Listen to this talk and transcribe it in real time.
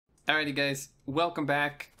Alrighty, guys, welcome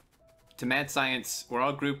back to Mad Science. We're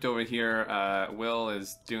all grouped over here. Will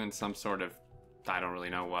is doing some sort of, I don't really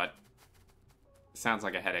know what. Sounds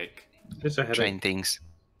like a headache. It's a headache. Train things.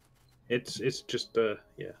 It's just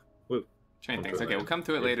yeah. Train things. Okay, we'll come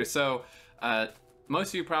to it later. So, most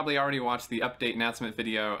of you probably already watched the update announcement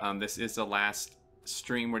video. This is the last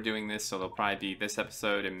stream we're doing this, so there'll probably be this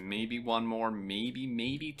episode and maybe one more,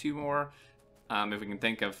 maybe two more, if we can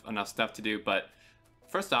think of enough stuff to do. But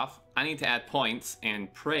first off, I need to add points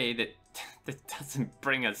and pray that that doesn't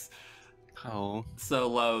bring us so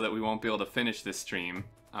low that we won't be able to finish this stream.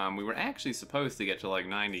 We were actually supposed to get to like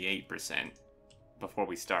 98% before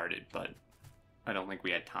we started, but I don't think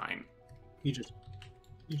we had time. You just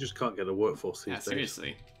can't get a workforce these days.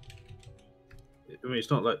 Seriously. I mean, it's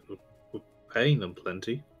not like we're paying them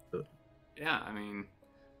plenty. But... Yeah, I mean,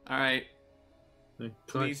 all right.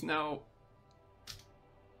 Please no.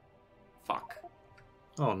 Fuck.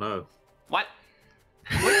 Oh no. What?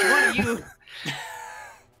 Which one are you?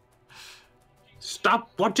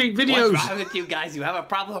 Stop watching videos! What's wrong with you guys? You have a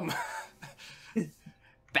problem.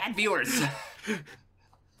 Bad viewers.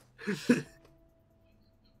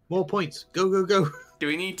 More points. Go, go, go. Do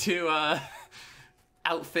we need to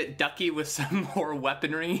outfit Ducky with some more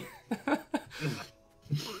weaponry?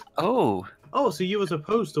 Oh, so you was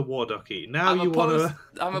opposed to War Ducky. Now you want to...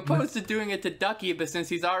 I'm opposed to doing it to Ducky, but since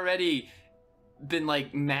he's already been,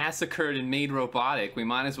 like, massacred and made robotic, we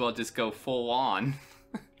might as well just go full on.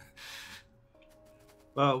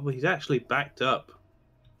 Well, he's actually backed up.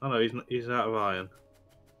 Oh no, he's out of iron.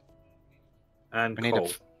 And we coal. need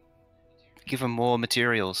to give him more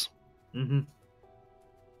materials. Mm-hmm.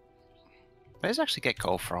 Where does he actually get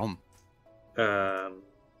coal from? Coal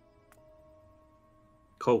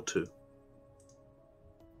 2.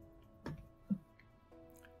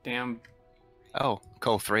 Damn. Oh,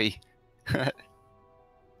 coal 3.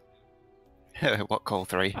 What coal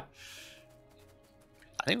 3? I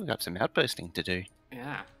think we've got some outbursting to do.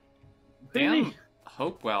 Yeah. Really? Damn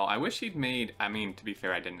Hopewell. I wish he'd made, I mean, to be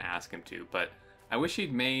fair, I didn't ask him to, but I wish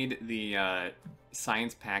he'd made the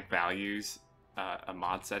science pack values a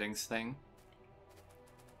mod settings thing.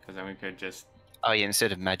 Because then we could just... Oh yeah,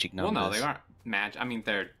 instead of magic numbers. Well, no, they aren't I mean,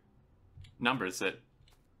 they're numbers that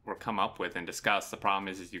were come up with and discussed. The problem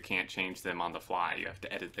is you can't change them on the fly. You have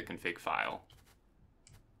to edit the config file.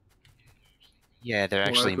 Yeah, they're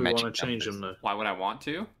actually Why would we magic want to change numbers. them though? Why would I want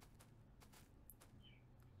to?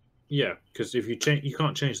 Yeah, because if you change, you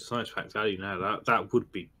can't change the science pack value now. That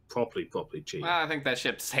would be properly cheap. Well, I think that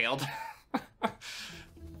ship sailed.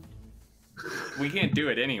 We can't do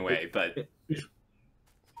it anyway, but...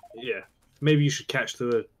 Yeah. Maybe you should catch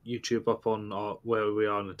the YouTube up on where we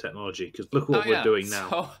are in the technology, because look what we're doing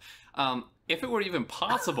now. So, if it were even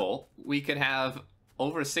possible, we could have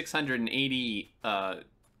over 680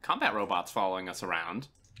 combat robots following us around.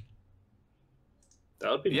 That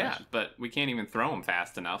would be nice. Yeah, but we can't even throw them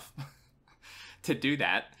fast enough to do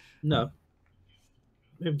that. No.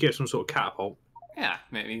 Maybe get some sort of catapult. Yeah,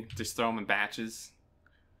 maybe just throw them in batches.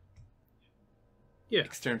 Yeah.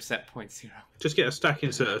 Exterm set 0.0. Just get a stack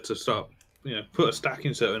inserter to start, put a stack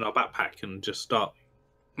inserter in our backpack and just start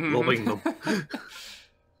lobbing them.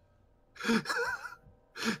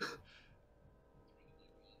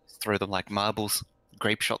 Throw them like marbles.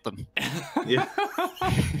 Grape shot them. Yeah.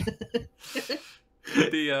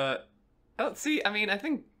 See, I mean, I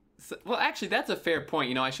think... Well, actually, that's a fair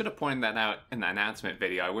point. I should have pointed that out in the announcement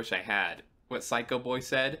video. I wish I had. What Psycho Boy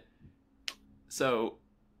said. So...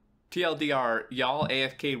 TLDR, y'all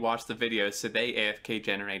AFK watched the video, so they AFK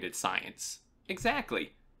generated science.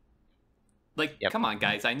 Exactly. Like, Come on,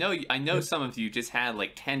 guys. I know some of you just had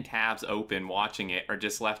like 10 tabs open watching it, or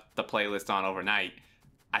just left the playlist on overnight.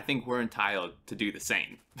 I think we're entitled to do the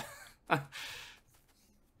same.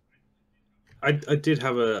 I did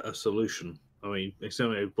have a solution. I mean,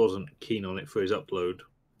 Xterminator wasn't keen on it for his upload,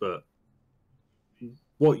 but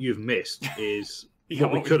what you've missed is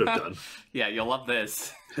what we could have done. Yeah, you'll love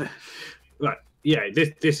this. Right, yeah,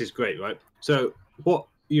 this is great, right? So what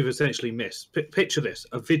you've essentially missed, picture this,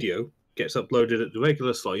 a video gets uploaded at the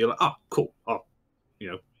regular slot, you're like, oh, cool,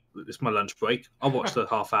 it's my lunch break, I'll watch the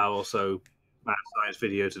half hour or so Mad Science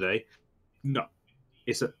video today. No,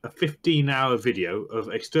 it's a 15-hour video of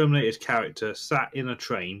Xterminator's character sat in a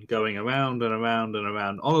train going around and around and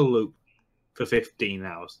around on a loop for 15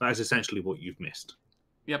 hours. That's essentially what you've missed.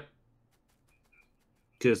 Yep.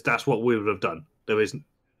 Because that's what we would have done.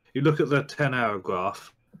 You look at the 10-hour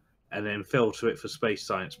graph, and then filter it for space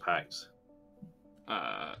science packs.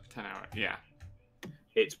 10-hour, yeah.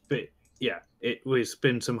 It was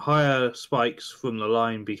been some higher spikes from the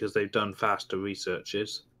line because they've done faster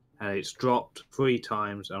researches, and it's dropped 3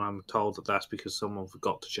 times, and I'm told that that's because someone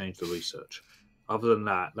forgot to change the research. Other than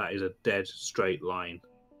that, that is a dead straight line,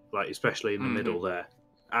 like especially in the middle there.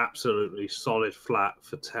 Absolutely solid flat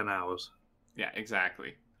for 10 hours. Yeah,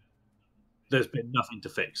 exactly. There's been nothing to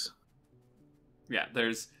fix. Yeah,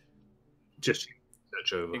 there's just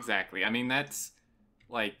search over. Exactly. I mean, that's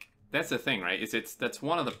the thing, right? That's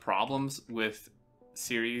one of the problems with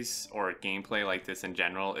series or gameplay like this in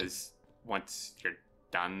general is once you're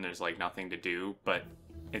done, there's like nothing to do. But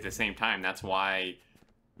at the same time, that's why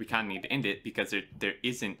we kind of need to end it, because there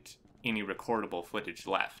isn't any recordable footage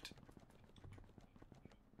left.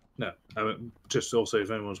 No, I mean, just also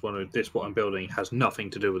if anyone's wondering, what I'm building has nothing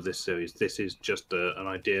to do with this series. This is just an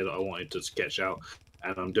idea that I wanted to sketch out,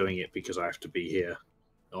 and I'm doing it because I have to be here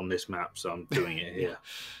on this map, so I'm doing it here.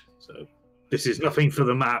 So this is nothing for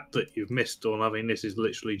the map that you've missed or nothing. This is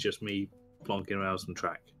literally just me plonking around some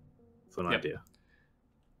track for an idea.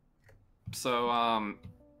 So,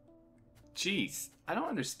 geez, I don't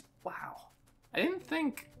understand. Wow. I didn't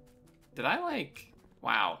think... Did I, like...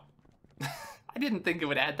 Wow. I didn't think it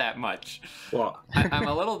would add that much. What? I'm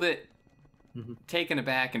a little bit taken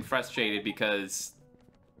aback and frustrated because...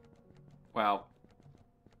 Well,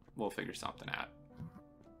 we'll figure something out.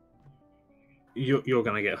 You're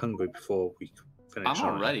going to get hungry before we finish. I'm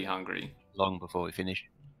already hungry. Long before we finish.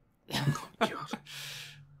 Oh, God.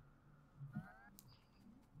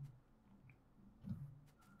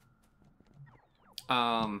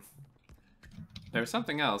 There was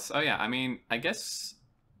something else. Oh yeah, I mean, I guess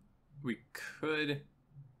we could.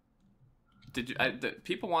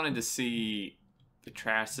 People wanted to see the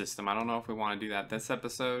trash system. I don't know if we want to do that this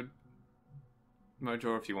episode,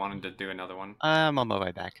 Mojo. If you wanted to do another one, I'm on my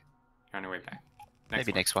way back. you're on your way back.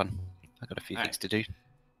 Maybe next one. I've got a few things to do.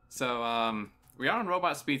 So we are on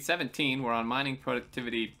robot speed 17. We're on mining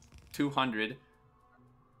productivity 200.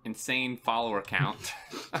 Insane follower count.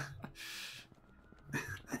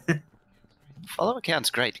 Follower count's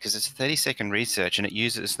great because it's a 30-second research and it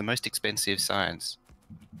uses the most expensive science.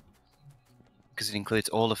 Because it includes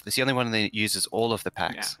all of... It's the only one that uses all of the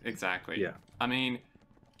packs. Yeah, exactly. Yeah. I mean,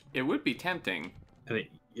 it would be tempting And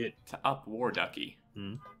to up War Ducky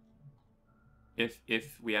Hmm.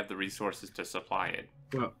 if we have the resources to supply it.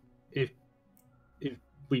 Well, if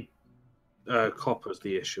we copper's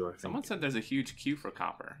the issue, I think. Someone said there's a huge queue for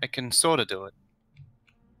copper. It can sort of do it.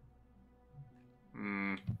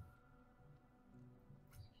 Hmm.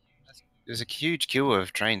 There's a huge queue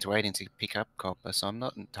of trains waiting to pick up copper, so I'm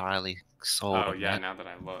not entirely sold Oh on yeah, that. now that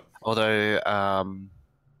I look. Although,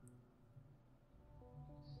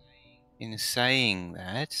 in saying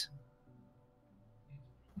that,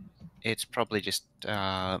 it's probably just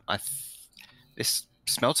this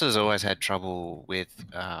smelter's always had trouble with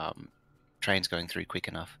trains going through quick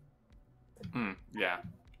enough. Yeah.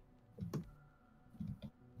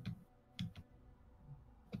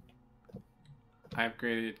 I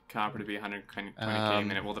upgraded copper to be 120k a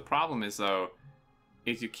minute. Well, the problem is, though,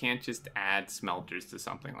 is you can't just add smelters to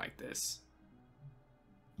something like this.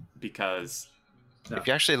 Because... If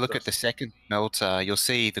you actually look at the second smelter, you'll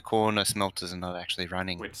see the corner smelters are not actually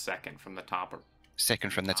running. Which second? From the top or...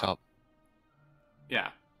 Second from the top. Yeah,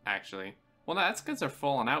 actually. Well, no, that's because they're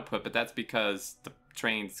full on output, but that's because the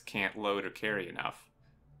trains can't load or carry enough.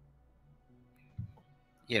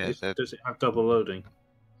 Yeah, Does it have double loading?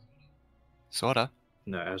 sorta.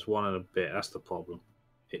 No, it has 1 and a bit. That's the problem.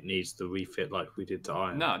 It needs the refit like we did to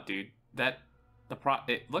iron. No, dude.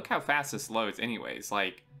 Look how fast this loads anyways.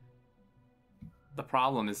 Like, the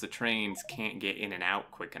problem is the trains can't get in and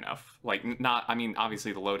out quick enough. Like, I mean,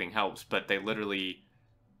 obviously the loading helps, but they literally...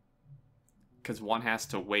 Because one has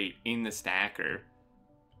to wait in the stacker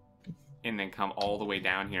and then come all the way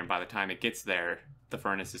down here, and by the time it gets there, the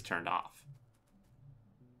furnace is turned off.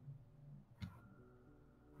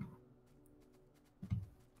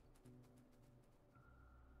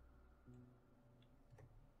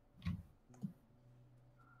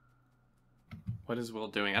 What is Will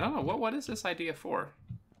doing? I don't know. What is this idea for?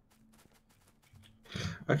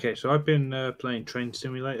 Okay, so I've been playing Train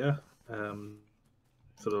Simulator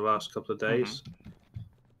for the last couple of days,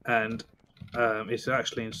 and it's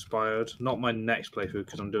actually inspired not my next playthrough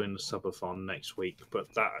because I'm doing the subathon next week,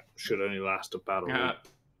 but that should only last about a week.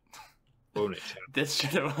 Won't it, Chad? This should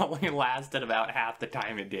have only lasted about half the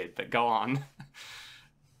time it did, but go on.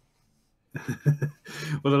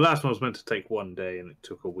 Well, the last one was meant to take 1 day and it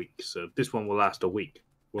took a week, so this one will last a week.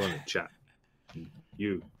 Won't it, chat?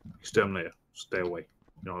 You, Exterminator, stay away.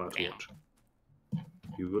 You're not allowed to watch.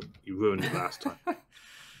 You ruined it last time.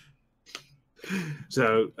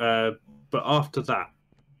 So, but after that,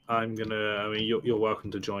 I'm gonna. I mean, you're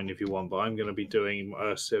welcome to join if you want, but I'm gonna be doing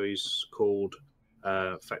a series called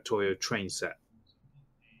Factorio Train Set.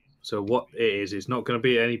 So what it is, it's not going to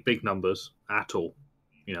be any big numbers at all.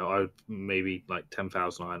 You know, I maybe like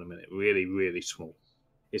 10,000 iron a minute, really, really small.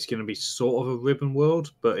 It's going to be sort of a ribbon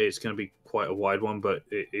world, but it's going to be quite a wide one. But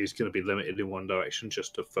it is going to be limited in one direction,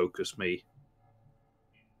 just to focus me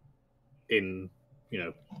in,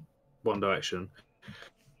 one direction.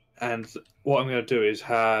 And what I'm going to do is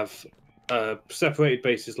have separated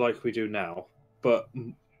bases like we do now, but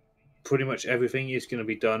pretty much everything is going to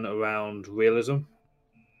be done around realism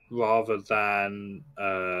rather than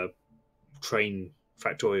train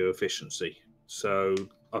Factorio efficiency. So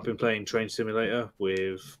I've been playing Train Simulator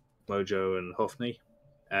with Mojo and Hoffney.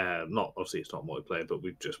 Not obviously it's not multiplayer, but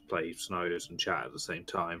we just play scenarios and chat at the same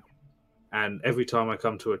time. And every time I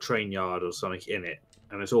come to a train yard or something in it,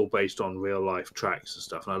 and it's all based on real life tracks and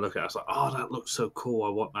stuff, and I look at it, I was like, oh, that looks so cool. I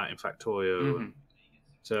want that in Factorio. Mm-hmm. And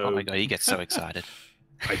so, oh my god, he gets so excited.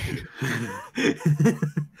 I do.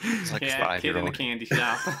 It's like Yeah, 5 kid in year the old. candy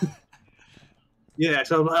shop. Yeah,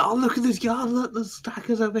 so I'm like, oh, look at this yard. Look, there's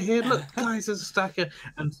stackers over here. Look, guys, there's a stacker.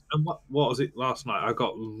 And what was it last night? I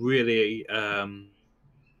got really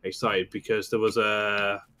excited because there was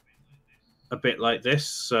a bit like this.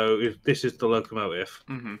 So if this is the locomotive,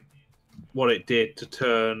 Mm-hmm. what it did to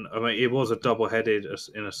turn, I mean, it was a double-headed,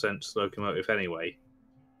 in a sense, locomotive anyway.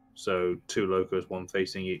 So 2 locos, one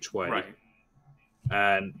facing each way. Right.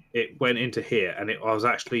 And it went into here, and I was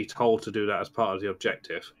actually told to do that as part of the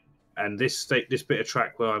objective. And this bit of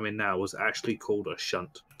track where I'm in now was actually called a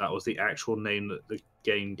shunt. That was the actual name that the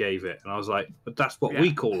game gave it. And I was like, but that's what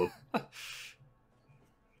we call them.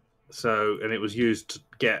 So, and it was used to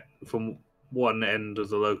get from one end of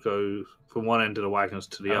the wagons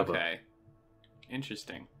to the other. Okay.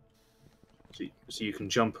 Interesting. So you can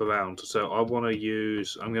jump around. So I'm going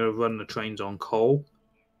to run the trains on coal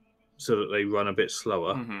so that they run a bit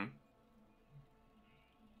slower. Mm-hmm.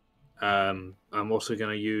 I'm also going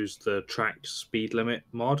to use the track speed limit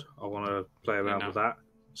mod. I want to play around with that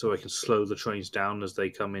so I can slow the trains down as they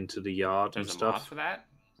come into the yard and There's a stuff. mod for that?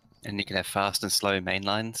 And you can have fast and slow main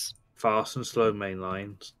lines. Fast and slow main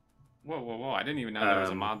lines. Whoa. I didn't even know there was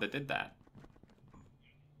a mod that did that.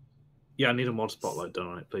 Yeah, I need a mod spotlight done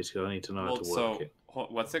on it, please, because I need to know how to work it.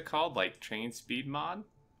 What's it called? Like train speed mod?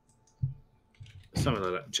 Something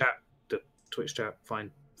like that. Chat, the Twitch chat, find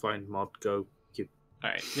mod, go.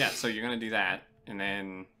 Alright, yeah, so you're going to do that, and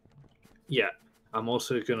then... Yeah, I'm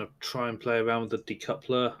also going to try and play around with the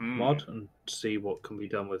decoupler mod and see what can be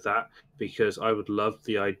done with that, because I would love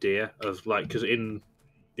the idea of, like, because in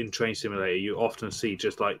Train Simulator, you often see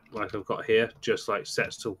just like I've got here, just like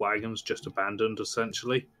sets of wagons just abandoned,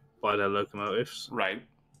 essentially, by their locomotives. Right.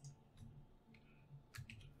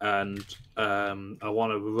 And I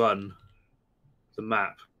want to run the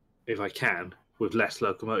map, if I can, with less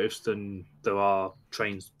locomotives than there are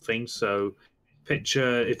train things. So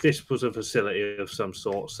picture if this was a facility of some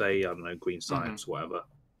sort, say, I don't know, Green Science, whatever.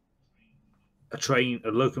 A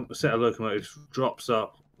set of locomotives drops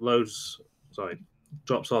off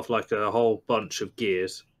like a whole bunch of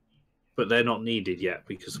gears, but they're not needed yet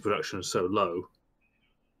because the production is so low.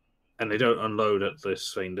 And they don't unload at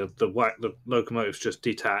this thing. The locomotives just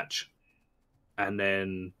detach and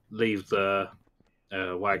then leave the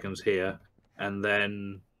wagons here. And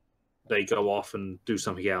then they go off and do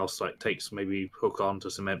something else, like maybe hook on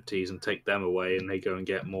to some empties and take them away, and they go and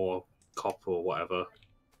get more copper or whatever.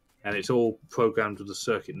 And it's all programmed with the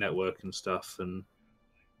circuit network and stuff, and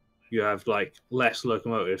you have like less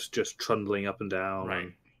locomotives just trundling up and down, right,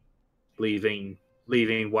 and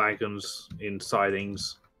leaving wagons in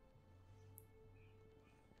sidings.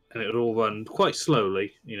 And it would all run quite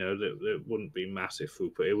slowly, it wouldn't be massive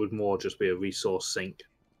throughput. It would more just be a resource sink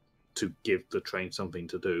to give the train something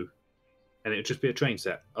to do. And it would just be a train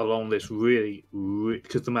set along this really,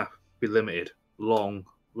 because the map would be limited, long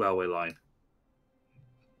railway line.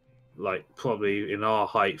 Like, probably in our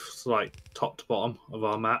height, like top to bottom of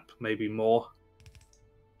our map, maybe more.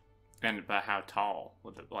 And but how tall?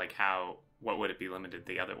 What would it be limited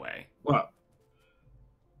the other way? Well,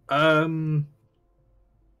 I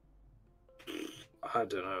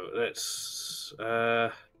don't know. Let's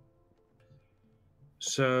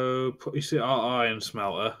so you see our iron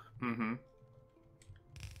smelter. Mm-hmm.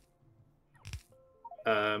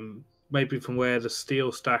 Maybe from where the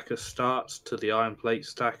steel stacker starts to the iron plate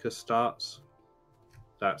stacker starts.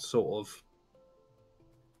 That sort of.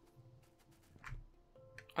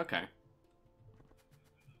 Okay.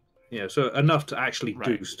 Yeah, so enough to actually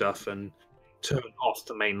do Right. stuff and turn off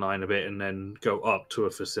the main line a bit and then go up to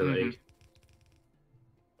a facility. Mhm.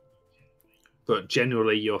 but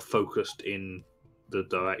generally you're focused in the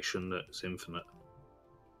direction that's infinite.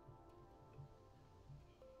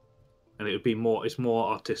 And it would be it's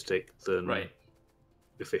more artistic than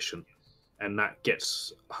efficient. And that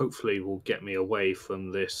hopefully will get me away from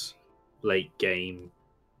this late game,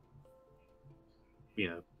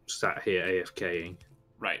 sat here AFKing.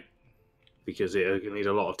 Right. Because it need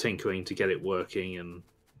a lot of tinkering to get it working and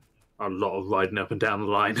a lot of riding up and down the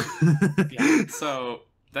line. Yeah, so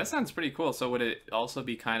that sounds pretty cool. So would it also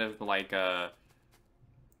be kind of like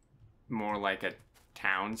more like a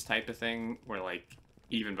towns type of thing, where like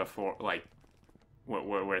even before like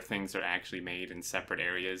where things are actually made in separate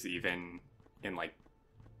areas, even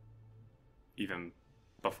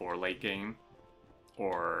before late game,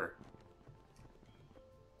 or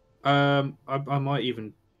I might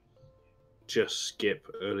even just skip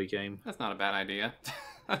early game. That's not a bad idea.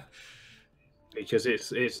 Because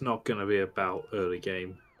it's not going to be about early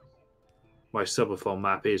game. My subathon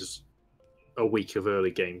map is a week of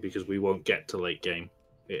early game because we won't get to late game.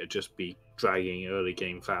 It'll just be dragging early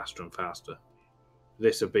game faster and faster.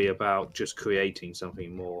 This will be about just creating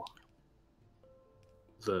something more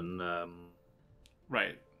than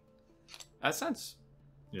Right. That sounds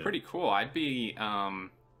pretty cool. I'd be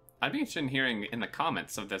interested in hearing in the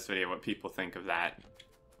comments of this video what people think of that.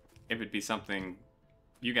 If it'd be something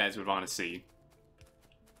you guys would want to see.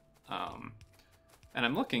 And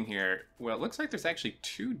I'm looking here. Well, it looks like there's actually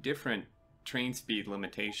 2 different train speed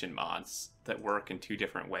limitation mods that work in 2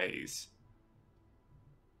 different ways.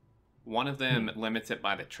 One of them limits it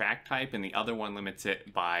by the track type, and the other one limits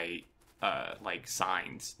it by like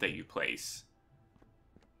signs that you place.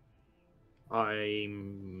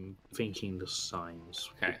 I'm thinking the signs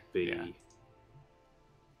would be yeah.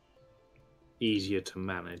 easier to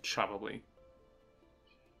manage. Probably.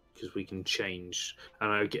 Because we can change,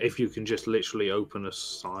 and if you can just literally open a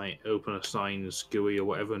sign GUI or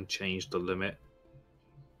whatever and change the limit,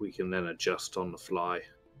 we can then adjust on the fly.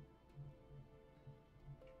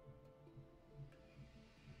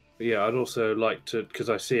 But yeah, I'd also like to, because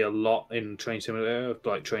I see a lot in Train Simulator,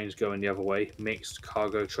 like trains going the other way, mixed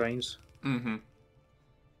cargo trains. Mm-hmm.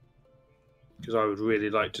 Because I would really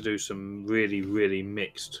like to do some really, really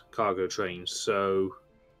mixed cargo trains. So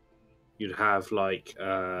you'd have like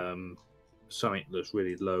something that's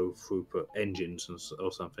really low throughput engines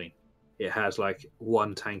or something. It has like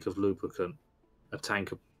 1 tank of lubricant, a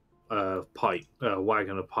tank of a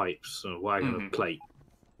wagon of pipes, and a wagon of plate,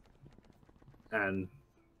 and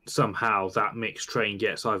somehow that mixed train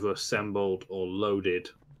gets either assembled or loaded,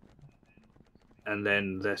 and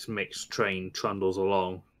then this mixed train trundles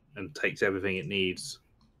along and takes everything it needs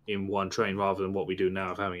in one train, rather than what we do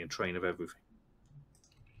now of having a train of everything.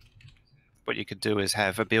 What you could do is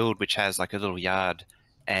have a build which has like a little yard,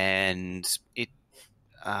 and it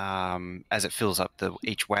as it fills up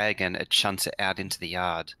each wagon, it shunts it out into the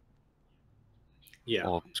yard. Yeah.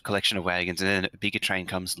 Or collection of wagons, and then a bigger train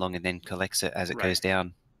comes along and then collects it as it goes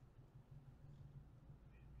down.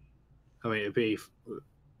 I mean, it'd be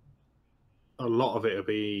a lot of it will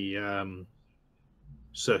be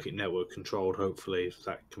circuit network controlled. Hopefully, if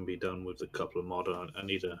that can be done with a couple of mod. I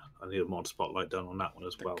need a mod spotlight done on that one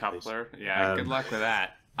as well. Coupler, please. Yeah. Good luck with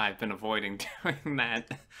that. I've been avoiding doing that.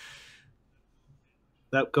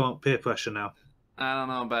 Come on, peer pressure now. I don't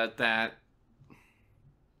know about that.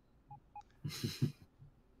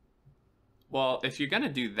 Well, if you're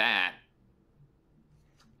gonna do that,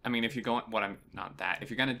 I mean, if you're going, if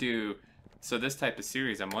you're gonna do, so this type of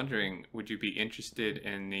series, I'm wondering, would you be interested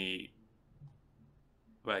in the,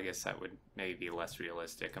 well, I guess that would maybe be less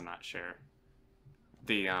realistic, I'm not sure.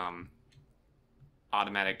 The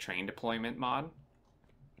automatic train deployment mod?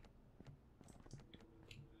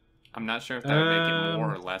 I'm not sure if that would make it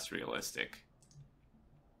more or less realistic.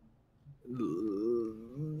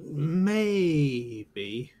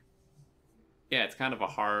 Maybe. Yeah, it's kind of a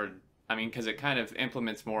hard, I mean, because it kind of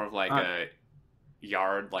implements more of like a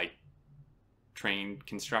yard, like train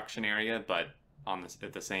construction area, but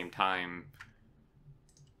at the same time,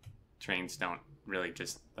 trains don't really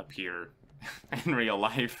just appear in real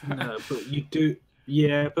life. No, but you do.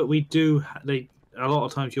 Yeah, but we do. A lot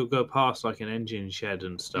of times you'll go past like an engine shed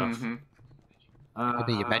and stuff. Mm-hmm.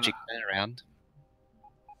 Maybe your magic turnaround.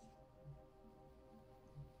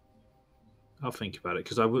 I'll think about it,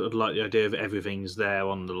 because I would like the idea of everything's there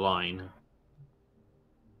on the line.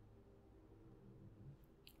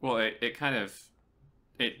 Well, it kind of,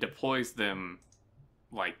 it deploys them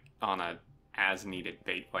like on a as needed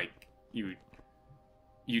bait, like you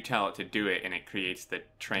tell it to do it and it creates the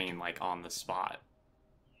train like on the spot.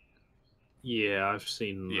 Yeah, I've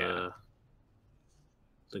seen the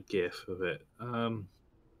GIF of it.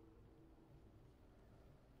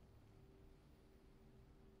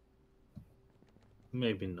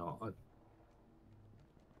 maybe not.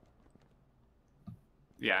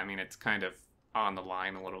 Yeah, I mean, it's kind of on the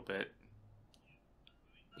line a little bit.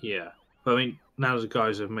 Yeah. But I mean, now the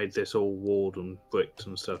guys have made this all walled and bricked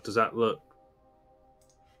and stuff, does that look...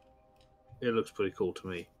 It looks pretty cool to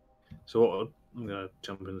me. So what I'm going to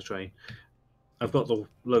jump in the train. I've got the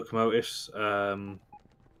locomotives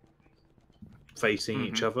facing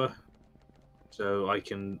each other, so I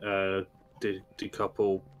can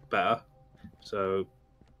decouple better. So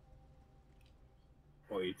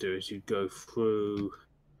what you do is you go through...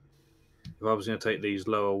 If I was going to take these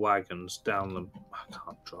lower wagons down them... I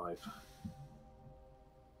can't drive.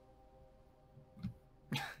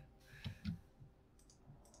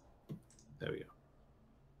 There we go.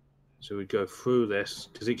 So we go through this,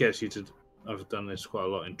 because it gets you to... I've done this quite a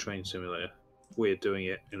lot in Train Simulator. We're doing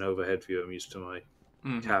it in overhead view. I'm used to my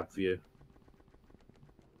cab view.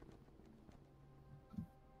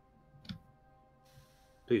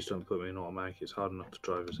 Please don't put me in automatic. It's hard enough to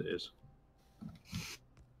drive as it is.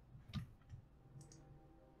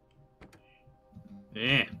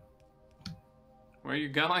 Yeah. Where are you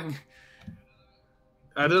going?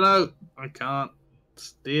 I don't know. I can't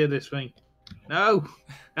steer this thing. No!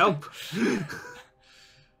 Help!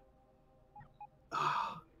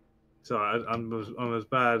 Sorry, I'm as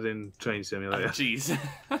bad in Train Simulator. Jeez.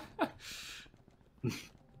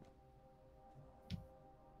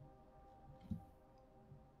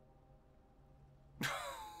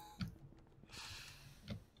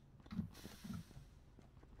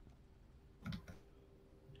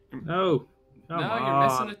 No! Come no, on. you're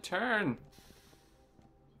missing a turn.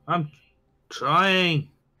 I'm trying.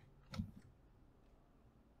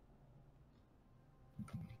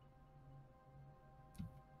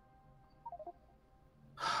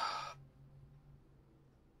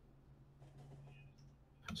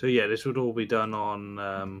 So yeah, this would all be done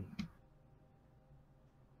on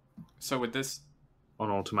So with this on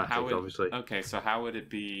automatic, obviously. Okay, so how would it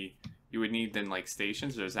be? You would need then like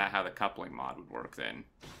stations, or is that how the coupling mod would work then?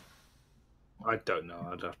 I don't know.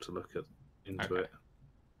 I'd have to look into it.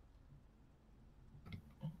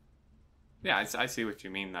 Yeah, I see what you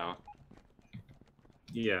mean though.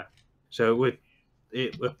 Yeah. So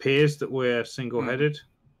it appears that we're single-headed,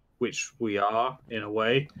 which we are in a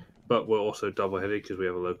way, but we're also double-headed because we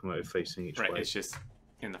have a locomotive facing each way. Right, it's just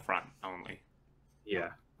in the front only. Yeah.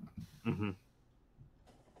 Mm-hmm.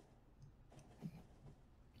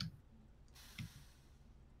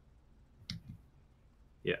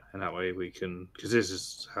 Yeah, and that way we can... Because this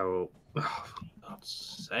is how... Oh, for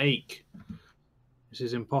God's sake. This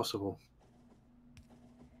is impossible.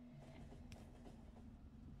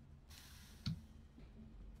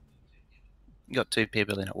 You got 2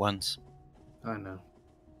 people in at once. I know.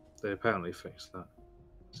 They apparently fixed that.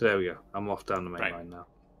 So there we go. I'm off down the main line now.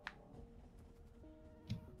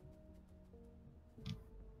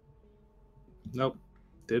 Nope.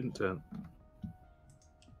 Didn't turn.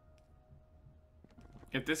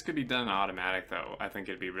 If this could be done automatic though, I think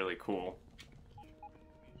it'd be really cool.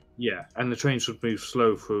 Yeah, and the trains would move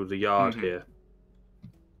slow through the yard here.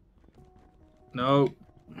 No.